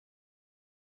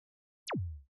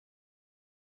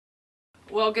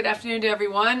Well, good afternoon to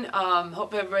everyone.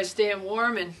 Hope everybody's staying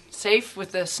warm and safe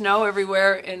with the snow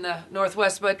everywhere in the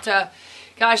Northwest. But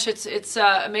gosh, it's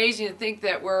amazing to think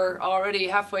that we're already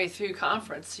halfway through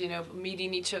conference. You know,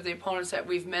 meeting each of the opponents that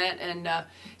we've met, and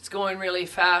it's going really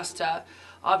fast.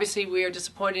 Obviously, we are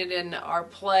disappointed in our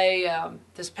play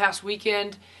this past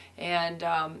weekend. And,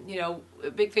 you know,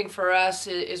 a big thing for us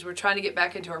is we're trying to get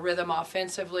back into a rhythm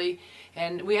offensively,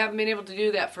 and we haven't been able to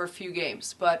do that for a few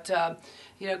games. But,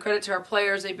 you know, credit to our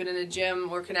players. They've been in the gym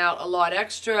working out a lot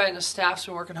extra, and the staff's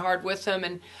been working hard with them.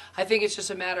 And I think it's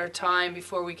just a matter of time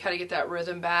before we kind of get that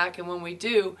rhythm back. And when we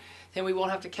do, then we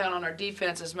won't have to count on our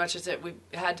defense as much as that we've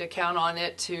had to count on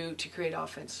it to create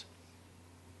offense.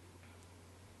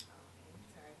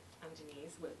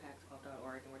 With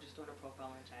Pac12.org, and we're just doing a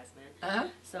profile on Jasmine. Uh-huh.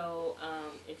 So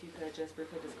if you could just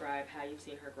briefly describe how you've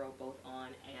seen her grow both on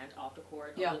and off the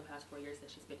court over the past 4 years that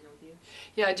she's been here with you.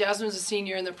 Yeah, Jasmine's a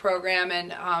senior in the program,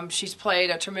 and she's played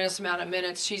a tremendous amount of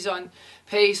minutes. She's on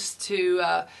pace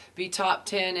to be top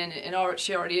 10, and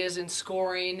she already is in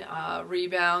scoring,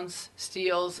 rebounds,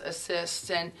 steals,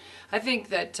 assists, and I think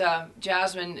that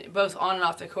Jasmine, both on and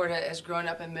off the court, has grown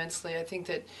up immensely. I think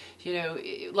that, you know,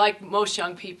 like most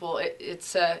young people,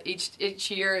 it's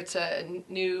each year it's a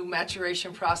new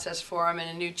maturation process for them and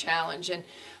a new challenge. And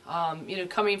you know,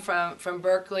 coming from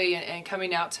Berkeley and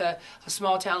coming out to a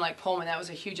small town like Pullman, that was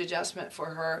a huge adjustment for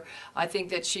her. I think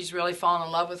that she's really fallen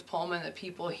in love with Pullman, the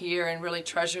people here, and really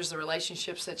treasures the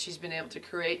relationships that she's been able to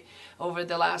create over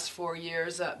the last 4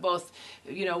 years, both,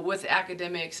 you know, with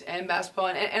academics and basketball.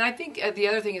 And I think the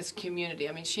other thing is community.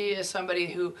 I mean, she is somebody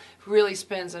who really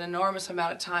spends an enormous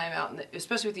amount of time out,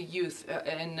 especially with the youth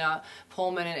in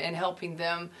Pullman, and helping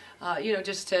them, you know,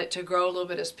 just to grow a little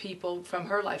bit as people from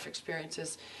her life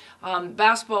experiences.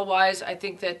 Basketball-wise, I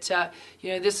think that,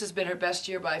 you know, this has been her best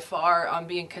year by far on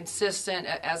being consistent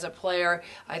as a player.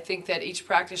 I think that each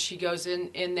practice she goes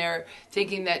in there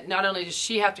thinking that not only does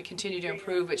she have to continue to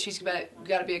improve, but she's got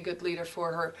to be a good leader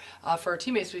for her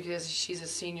teammates, because she's a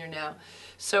senior now.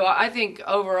 So I think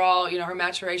overall, you know, her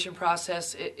maturation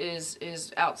process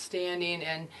is outstanding.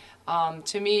 And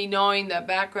to me, knowing the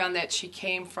background that she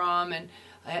came from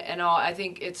and all, I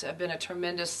think it's been a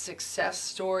tremendous success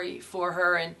story for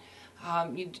her. And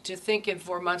to think in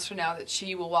 4 months from now that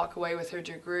she will walk away with her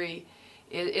degree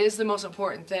is the most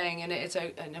important thing, and it's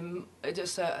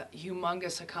just a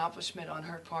humongous accomplishment on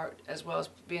her part, as well as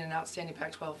being an outstanding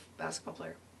Pac-12 basketball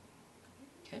player.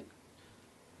 Okay.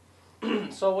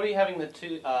 So what are you having the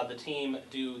team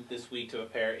do this week to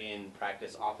prepare in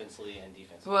practice offensively and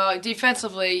defensively? Well,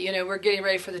 defensively, you know, we're getting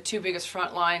ready for the two biggest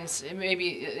front lines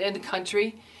maybe in the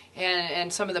country,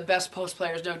 and some of the best post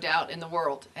players, no doubt, in the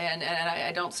world. And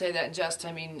I don't say that in jest.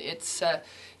 I mean, it's that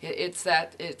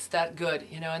good,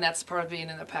 you know, and that's part of being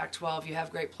in the Pac-12. You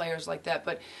have great players like that,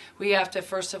 but we have to,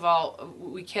 first of all,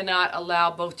 we cannot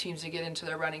allow both teams to get into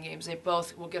their running games. They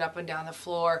both will get up and down the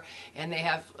floor, and they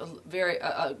have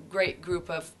a great group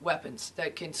of weapons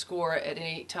that can score at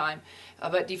any time.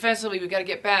 But defensively, we've got to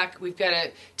get back. We've got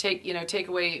to take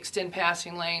away, extend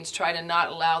passing lanes, try to not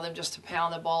allow them just to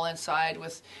pound the ball inside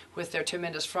with their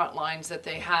tremendous front lines that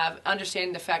they have,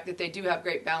 understanding the fact that they do have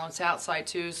great balance outside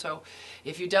too. So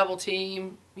if you double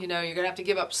team, you know, you're going to have to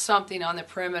give up something on the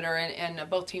perimeter, and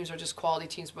both teams are just quality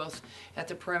teams, both at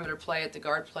the perimeter play, at the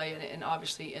guard play, and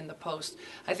obviously in the post.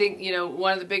 I think, you know,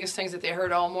 one of the biggest things that they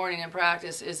heard all morning in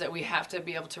practice is that we have to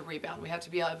be able to rebound. We have to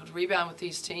be able to rebound with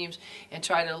these teams and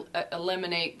try to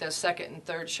eliminate the second and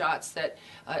third shots that,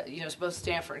 you know, both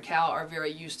Stanford and Cal are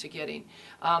very used to getting.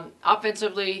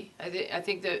 Offensively, I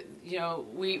think that, you know,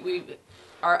 we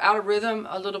are out of rhythm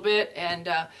a little bit, and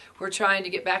we're trying to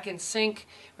get back in sync.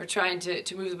 We're trying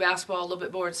to move the basketball a little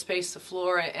bit more and space the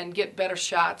floor and get better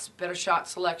shot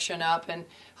selection up, and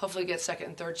hopefully get second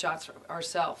and third shots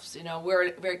ourselves. You know, we're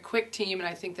a very quick team, and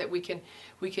I think that we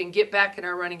can get back in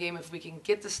our running game if we can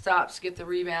get the stops, get the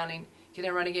rebounding, get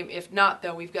in a running game. If not,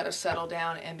 though, we've got to settle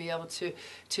down and be able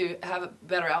to have a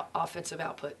better offensive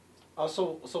output.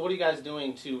 So what are you guys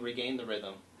doing to regain the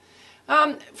rhythm?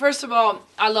 First of all,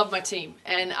 I love my team,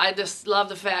 and I just love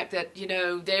the fact that, you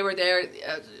know, they were there.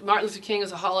 Martin Luther King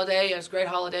was a holiday. It was a great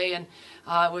holiday, and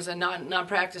it was a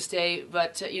non-practice day.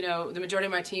 But, you know, the majority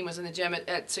of my team was in the gym at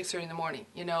 6:30 in the morning,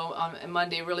 you know, on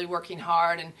Monday, really working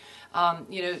hard. And,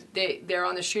 you know, they're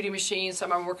on the shooting machine.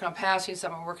 Some are working on passing.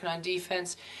 Some are working on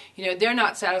defense. You know, they're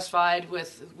not satisfied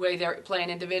with the way they're playing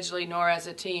individually nor as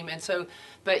a team. And so,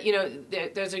 but, you know,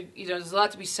 there's a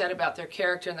lot to be said about their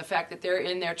character and the fact that they're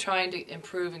in there trying trying to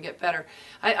improve and get better.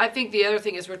 I think the other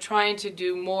thing is we're trying to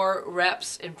do more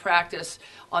reps in practice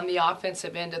on the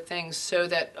offensive end of things so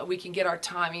that we can get our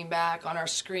timing back on our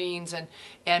screens and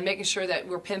making sure that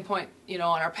we're pinpoint, on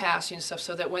our passing and stuff,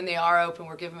 so that when they are open,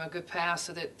 we're giving them a good pass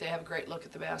so that they have a great look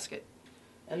at the basket.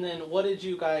 And then what did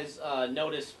you guys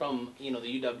notice from, the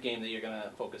UW game that you're going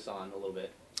to focus on a little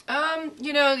bit? The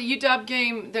UW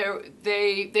game,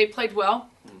 they played well,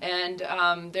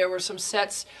 and there were some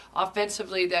sets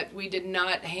offensively that we did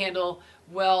not handle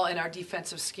well in our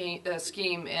defensive scheme,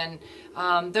 and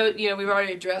we've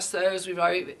already addressed those. We've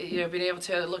already been able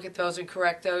to look at those and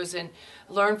correct those and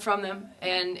learn from them,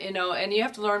 and you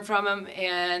have to learn from them,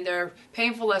 and they're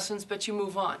painful lessons, but you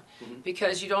move on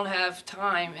because you don't have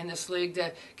time in this league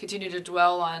to continue to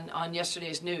dwell on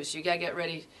yesterday's news. You got to get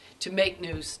ready to make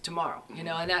news tomorrow,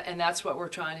 and that's what we're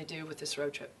trying to do with this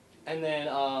road trip. And then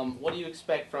what do you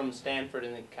expect from Stanford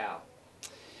and then Cal?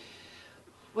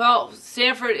 Well,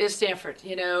 Stanford is Stanford.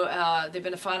 They've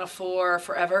been a Final Four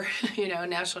forever.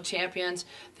 National champions.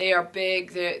 They are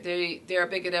big. They are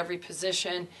big at every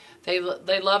position. They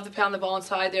love to pound the ball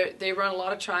inside. They run a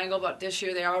lot of triangle, but this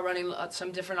year they are running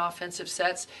some different offensive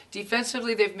sets.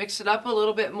 Defensively, they've mixed it up a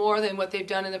little bit more than what they've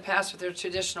done in the past with their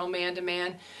traditional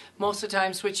man-to-man. Most of the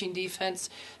time, switching defense.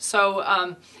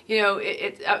 So,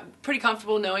 pretty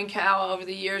comfortable knowing Cal over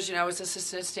the years. I was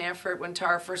assistant at Stanford when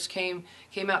Tara first came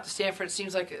out to Stanford. It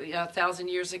seems like 1,000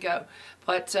 years ago.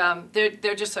 But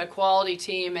they're just a quality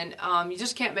team, and you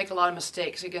just can't make a lot of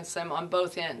mistakes against them on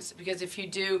both ends, because if you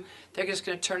do, they're just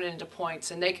going to turn it into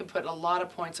points, and they can put a lot of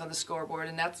points on the scoreboard,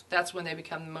 and that's when they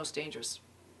become the most dangerous.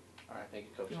 All right, thank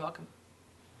you, Coach. You're welcome.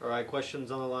 All right,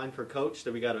 questions on the line for Coach.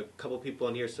 We got a couple people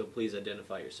on here, so please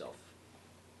identify yourself.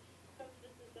 Coach, this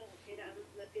is Jada. I'm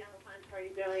with the Alpine. How are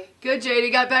you doing? Good,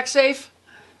 Jada. Got back safe?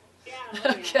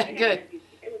 Yeah. Okay, good.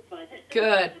 It was fun.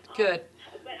 Good.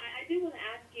 But I do want to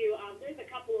ask you, there's a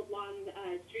couple of long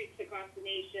streaks across the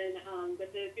nation,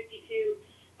 but the 52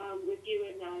 with you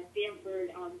and Stanford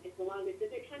is the longest.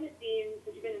 Does it kind of seem,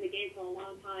 since you've been in the game for a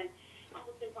long time,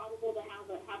 almost improbable to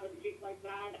have a streak like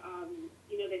that?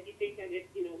 That you think that if,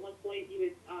 at one point you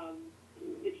would,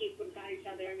 the teams would have got each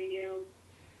other?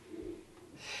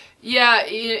 Yeah,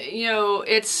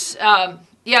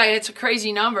 it's a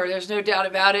crazy number. There's no doubt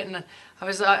about it. And I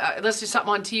was listening to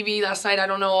something on TV last night. I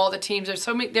don't know all the teams.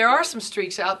 There are some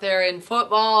streaks out there in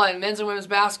football and men's and women's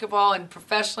basketball and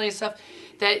professionally and stuff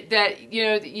that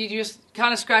you just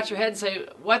kind of scratch your head and say,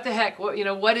 what the heck?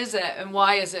 What is that and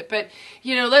why is it? But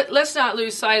let's not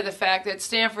lose sight of the fact that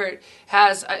Stanford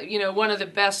has one of the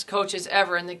best coaches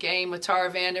ever in the game with Tara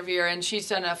Vanderveer, and she's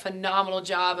done a phenomenal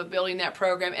job of building that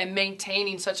program and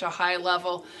maintaining such a high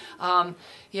level.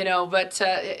 But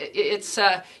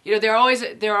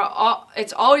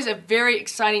it's always a very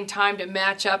exciting time to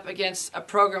match up against a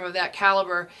program of that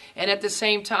caliber, and at the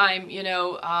same time,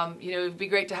 it'd be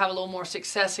great to have a little more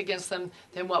success against them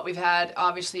than what we've had,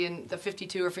 obviously, in the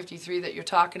 52 or 53 that you're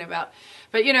talking about.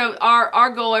 But our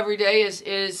goal every day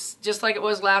is just like it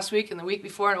was last week and the week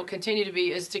before, and it will continue to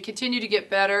be, is to continue to get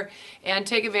better and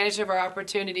take advantage of our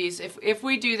opportunities. If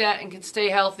we do that and can stay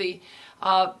healthy,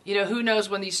 who knows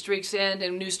when these streaks end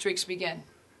and new streaks begin.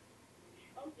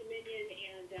 Old Dominion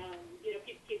and,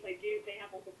 teams like Duke, they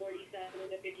have also 47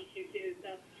 and the 52 too. So,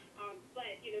 but,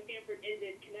 Stanford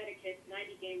ended Connecticut's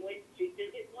 90-game win streak.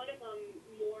 Is one of them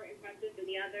more impressive than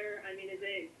the other?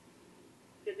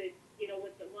 Does it,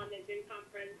 with the one that's in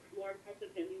conference, more impressive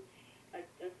than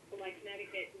like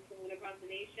Connecticut and someone across the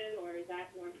nation, or is that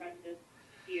more impressive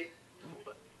to you?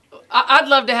 I'd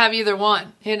love to have either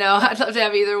one, I'd love to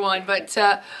have either one, but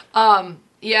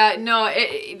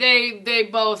they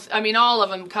both, all of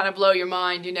them kind of blow your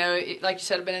mind, like you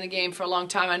said, I've been in the game for a long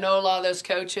time. I know a lot of those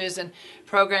coaches and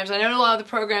programs. I know a lot of the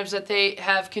programs that they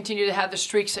have continued to have the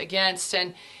streaks against,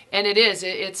 and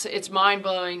it's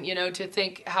mind-blowing, to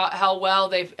think how well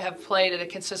they have played at a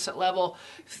consistent level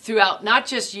throughout not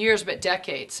just years but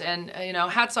decades. And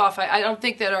hats off. I don't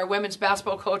think that our women's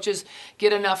basketball coaches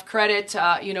get enough credit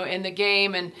in the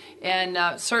game, and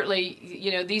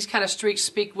certainly these kind of streaks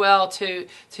speak well to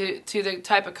the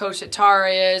type of coach that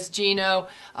Tara is, Gino,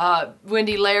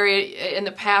 Wendy Larry in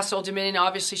the past, Old Dominion.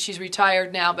 Obviously she's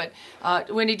retired now, but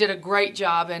Wendy did a great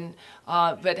job, and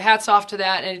but hats off to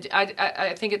that, and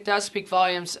I think it does speak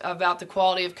volumes about the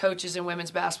quality of coaches in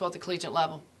women's basketball at the collegiate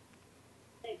level.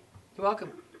 Thanks. You're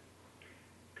welcome.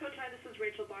 Coach, hi, this is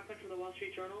Rachel Bachman from the Wall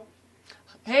Street Journal.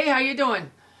 Hey, how you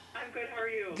doing? I'm good, how are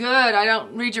you? Good. I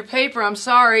don't read your paper, I'm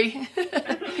sorry. That's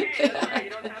okay, that's all right, you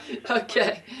don't have to.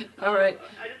 Okay, all right.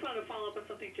 I just wanted to follow up on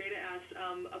something Jada asked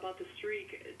about the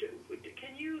streak.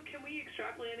 Can can we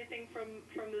extrapolate anything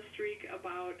from the streak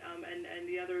about and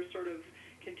the other sort of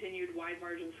continued wide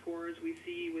margin scores we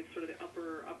see with sort of the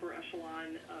upper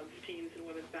echelon of teams in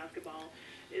women's basketball?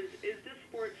 Is this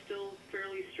sport still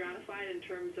fairly stratified in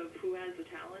terms of who has the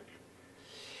talent?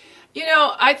 You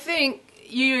know, I think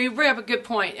you bring up a good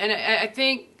point, and I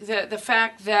think that the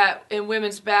fact that in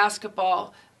women's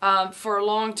basketball, for a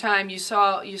long time you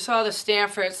saw the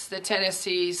Stanfords, the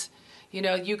Tennessees, you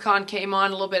know, UConn came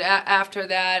on a little bit after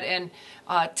that, and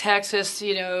Texas,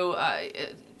 you know,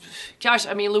 gosh,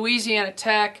 I mean Louisiana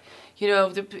Tech, you know,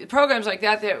 the programs like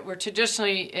that were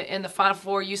traditionally in the Final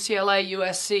Four, UCLA,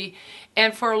 USC,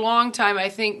 and for a long time I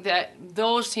think that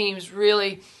those teams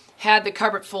really had the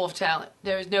cupboard full of talent.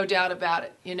 There's no doubt about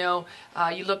it. You know,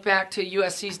 you look back to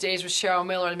USC's days with Cheryl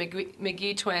Miller, the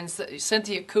McGee twins,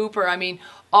 Cynthia Cooper. I mean,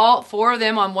 all four of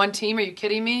them on one team. Are you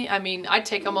kidding me? I mean, I'd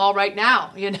take them all right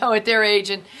now, you know, at their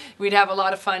age, and we'd have a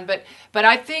lot of fun. But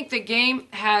I think the game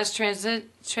has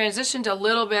transitioned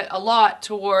a lot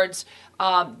towards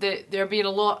there being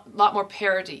a lot more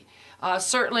parity.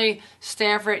 Certainly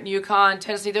Stanford and UConn,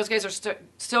 Tennessee, those guys are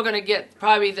still going to get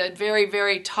probably the very,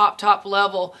 very top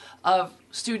level of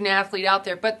student athlete out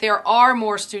there. But there are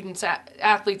more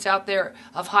athletes out there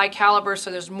of high caliber,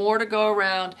 so there's more to go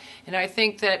around. And I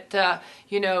think that,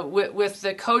 you know, with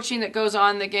the coaching that goes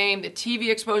on in the game, the TV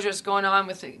exposure that's going on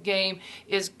with the game,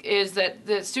 is that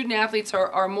the student athletes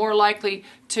are more likely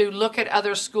to look at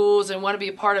other schools and want to be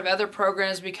a part of other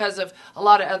programs because of a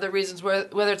lot of other reasons,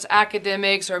 whether it's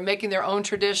academics or making their own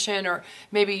tradition or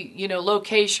maybe, you know,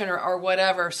 location or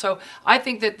whatever. So I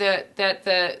think that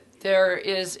there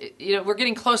is, you know, we're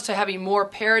getting close to having more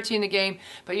parity in the game,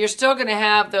 but you're still going to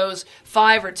have those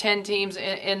 5 or 10 teams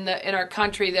in our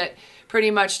country that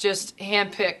pretty much just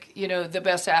handpick, you know, the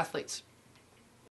best athletes.